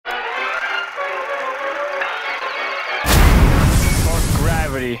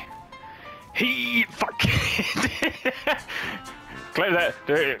gravity. He fuck. Clear that.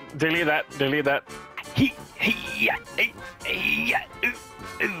 Delete that. Delete that. He yeah. Yeah.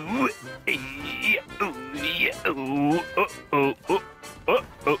 Ooh. Yeah. Ooh. Oh.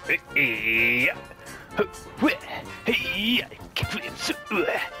 Yeah.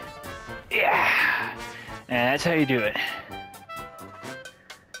 Yeah. That's how you do it.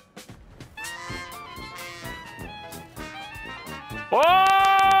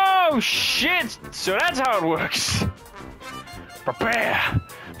 Oh shit! So that's how it works. Prepare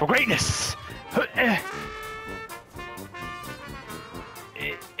for greatness.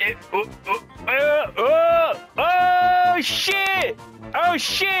 Oh shit! Oh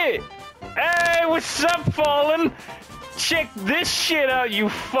shit! Hey, what's up, Fallen? Check this shit out, you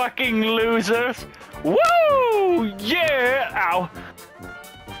fucking losers! Woo! Yeah! Ow!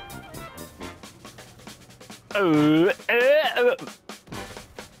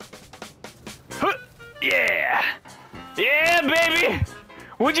 Yeah! Yeah, baby!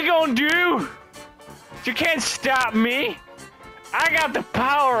 What you gonna do? You can't stop me! I got the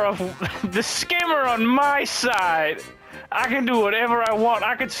power of the skimmer on my side! I can do whatever I want.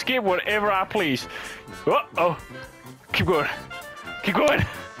 I can skip whatever I please. Uh-oh. Keep going. Keep going!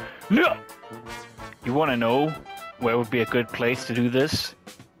 No! You wanna know where would be a good place to do this?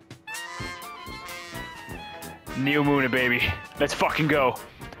 Neo Moon, baby. Let's fucking go.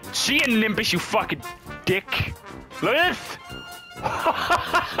 See you, Nimbus, you fucking dick. Look at this.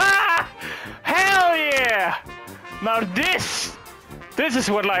 Hell yeah! Now this is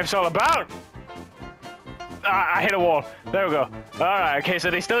what life's all about. I hit a wall. There we go. Alright, okay, so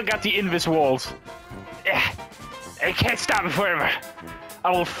they still got the invis walls. They can't stop me forever.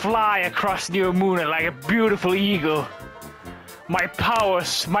 I will fly across Neo Moon like a beautiful eagle. My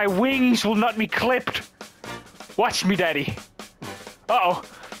powers, my wings will not be clipped. Watch me, daddy. Uh-oh.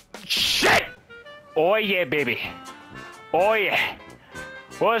 Shit! Oh yeah, baby. Oh yeah.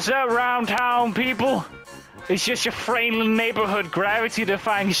 What's up, round town people? It's just your friendly neighborhood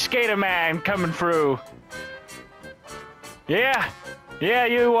gravity-defying skater man coming through. Yeah,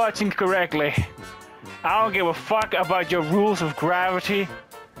 you're watching correctly. I don't give a fuck about your rules of gravity.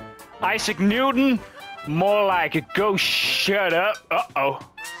 Isaac Newton? More like a go shut up. Uh-oh.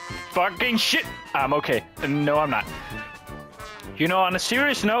 Fucking shit. I'm okay. No, I'm not. You know, on a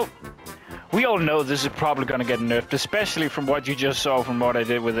serious note, we all know this is probably gonna get nerfed, especially from what you just saw from what I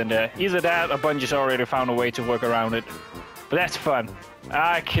did within there. Either that or Bungie's already found a way to work around it. But that's fun.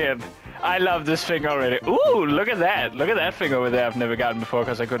 I kid. I love this thing already. Ooh, look at that. Look at that thing over there I've never gotten before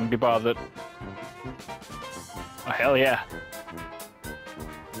because I couldn't be bothered. Oh, hell yeah.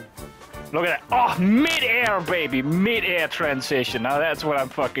 Look at that. Oh, mid-air, baby. Mid-air transition. Now that's what I'm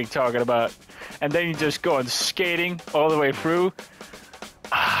fucking talking about. And then you just go on skating all the way through.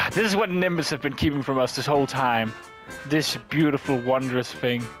 Ah, this is what Nimbus have been keeping from us this whole time. This beautiful, wondrous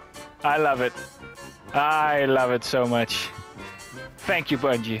thing. I love it. I love it so much. Thank you,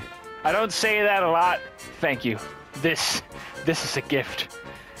 Bungie. I don't say that a lot. Thank you. This is a gift.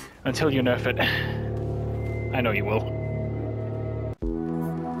 Until you nerf it. I know you will.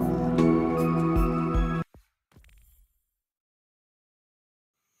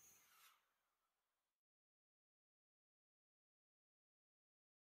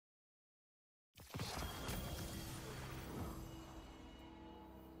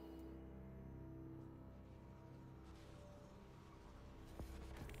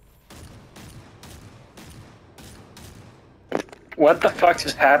 What the fuck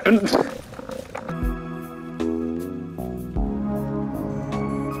just happened?